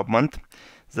development.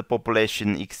 The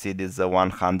population exceeded the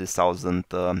 100,000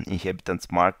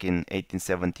 inhabitants mark in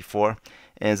 1874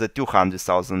 and the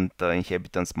 200,000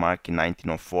 inhabitants mark in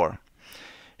 1904.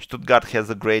 Stuttgart has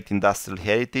a great industrial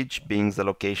heritage, being the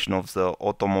location of the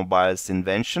automobile's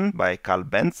invention by Karl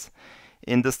Benz,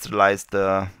 industrialized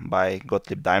by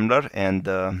Gottlieb Daimler and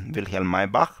Wilhelm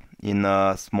Maybach in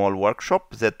a small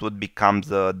workshop that would become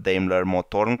the Daimler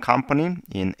Motoren Company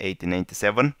in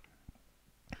 1897.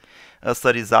 As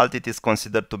a result, it is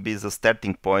considered to be the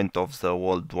starting point of the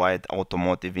worldwide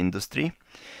automotive industry.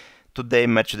 Today,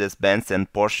 Mercedes-Benz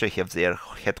and Porsche have their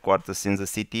headquarters in the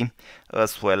city,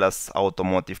 as well as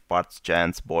automotive parts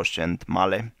giants Bosch and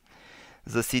Mahle.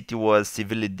 The city was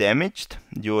severely damaged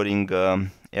during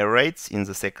air raids in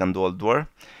the Second World War.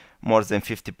 More than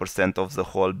 50% of the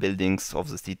whole buildings of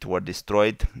the city were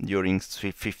destroyed during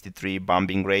 53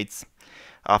 bombing raids.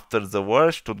 After the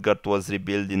war, Stuttgart was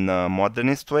rebuilt in a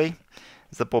modernist way.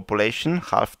 The population,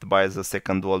 halved by the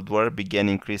Second World War, began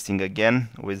increasing again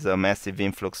with a massive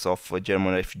influx of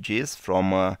German refugees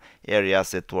from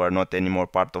areas that were not anymore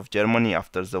part of Germany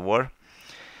after the war.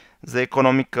 The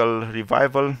economical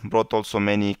revival brought also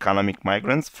many economic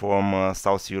migrants from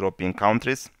South European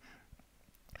countries.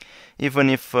 Even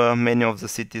if many of the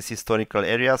city's historical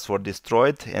areas were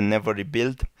destroyed and never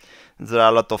rebuilt, there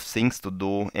are a lot of things to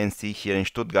do and see here in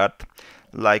Stuttgart,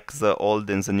 like the old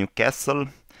and the new castle,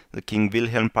 the King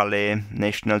Wilhelm Palais,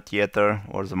 National Theatre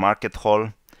or the Market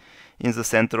Hall. In the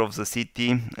center of the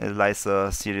city lies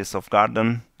a series of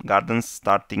gardens,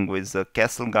 starting with the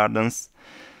Castle Gardens.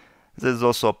 There is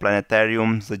also a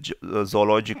planetarium, the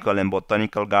zoological and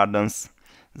botanical gardens.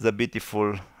 The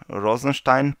beautiful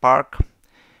Rosenstein Park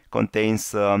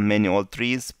contains many old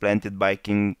trees planted by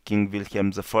King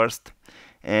Wilhelm I,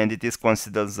 and it is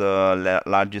considered the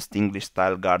largest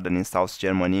English-style garden in South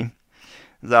Germany.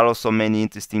 There are also many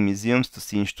interesting museums to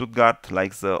see in Stuttgart,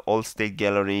 like the Old State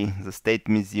Gallery, the State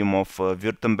Museum of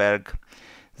Württemberg,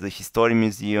 the History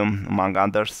Museum, among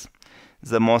others.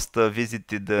 The most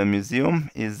visited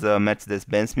museum is the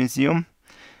Mercedes-Benz Museum,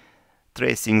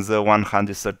 tracing the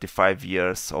 135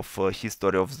 years of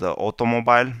history of the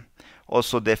automobile.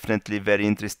 Also definitely very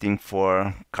interesting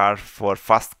for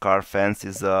fast car fans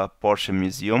is the Porsche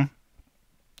Museum.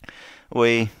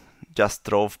 We just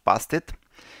drove past it.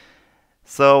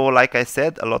 So, like I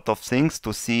said, a lot of things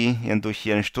to see and do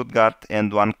here in Stuttgart,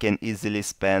 and one can easily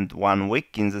spend 1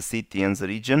 week in the city and the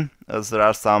region, as there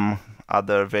are some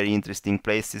other very interesting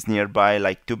places nearby,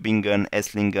 like Göppingen,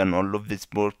 Esslingen or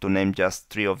Ludwigsburg, to name just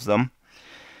 3 of them.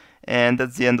 And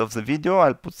at the end of the video,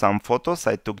 I'll put some photos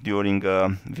I took during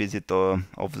a visit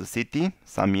of the city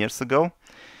some years ago.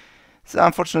 So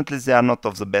unfortunately, they are not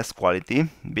of the best quality,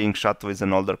 being shot with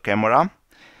an older camera.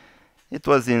 It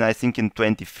was I think in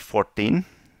 2014,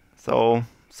 so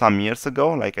some years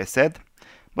ago, like I said.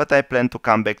 But I plan to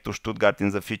come back to Stuttgart in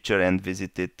the future and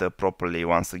visit it properly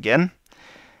once again.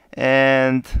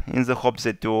 And in the hopes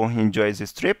that you enjoy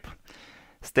this trip,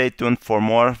 stay tuned for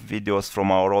more videos from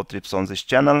our road trips on this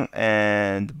channel.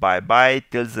 And bye bye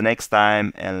till the next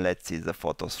time, and let's see the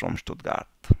photos from Stuttgart.